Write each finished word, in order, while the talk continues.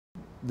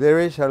There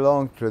is a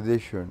long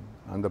tradition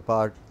on the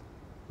part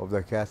of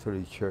the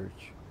Catholic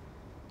Church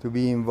to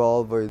be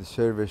involved with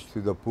service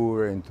to the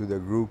poor and to the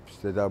groups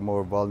that are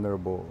more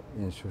vulnerable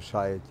in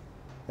society.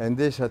 And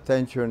this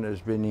attention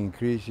has been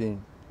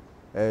increasing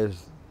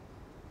as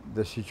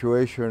the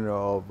situation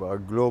of a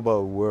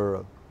global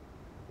world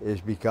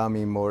is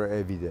becoming more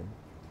evident.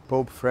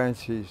 Pope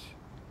Francis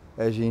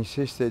has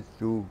insisted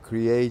to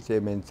create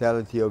a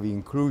mentality of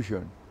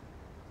inclusion,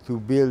 to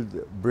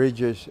build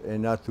bridges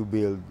and not to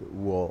build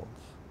walls,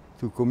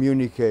 to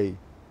communicate,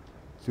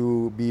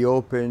 to be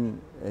open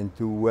and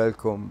to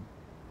welcome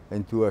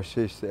and to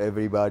assist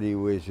everybody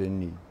who is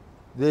in need.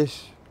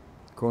 This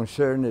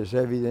concern is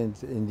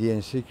evident in the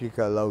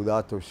encyclical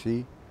Laudato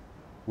Si,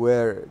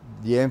 where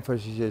the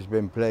emphasis has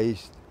been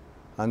placed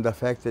on the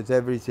fact that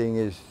everything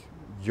is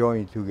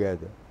joined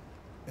together.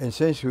 And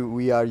since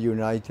we are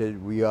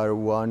united, we are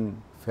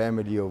one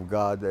family of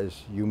God as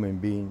human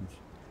beings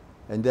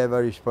and have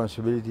a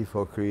responsibility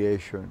for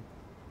creation,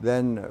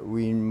 then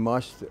we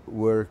must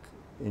work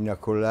in a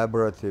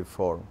collaborative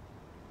form.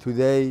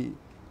 Today,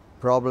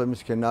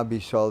 problems cannot be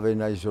solved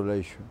in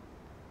isolation.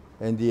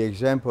 And the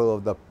example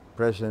of the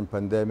present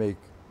pandemic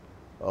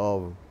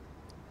of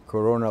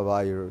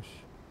coronavirus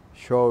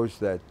shows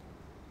that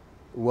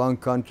one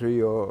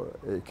country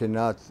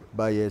cannot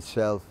by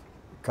itself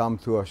come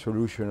to a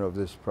solution of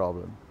this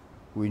problem.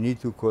 We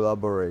need to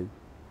collaborate,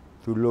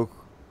 to look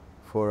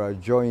for a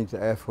joint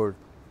effort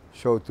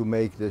so to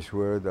make this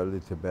world a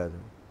little better.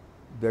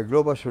 The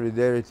Global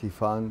Solidarity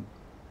Fund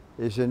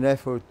is an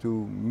effort to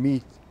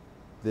meet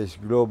this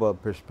global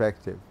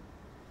perspective,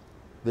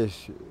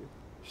 this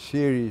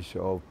series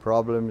of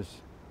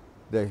problems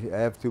that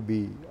have to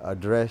be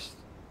addressed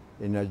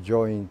in a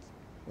joint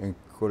and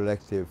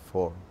collective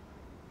form.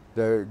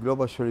 The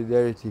Global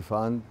Solidarity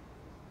Fund,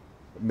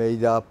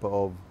 made up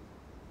of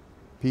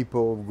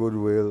people of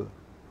goodwill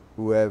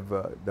who have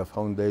the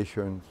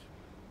foundations,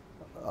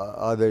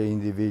 other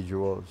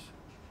individuals,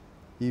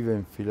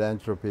 even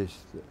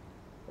philanthropists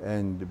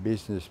and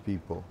business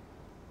people,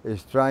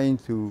 is trying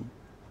to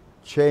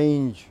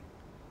change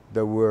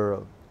the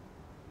world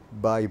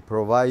by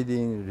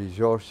providing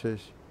resources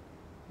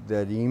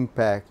that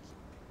impact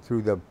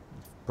through the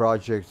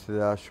projects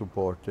that are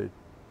supported.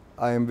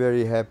 I am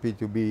very happy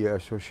to be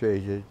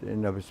associated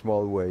in a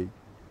small way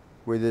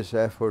with this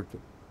effort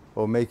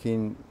of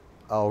making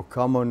our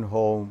common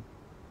home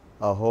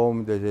a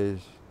home that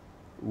is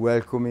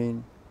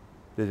welcoming,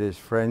 that is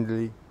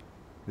friendly,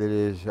 that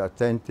is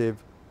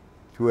attentive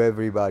to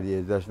everybody.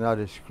 It does not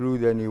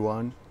exclude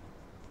anyone,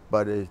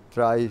 but it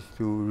tries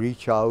to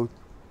reach out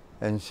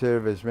and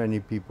serve as many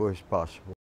people as possible.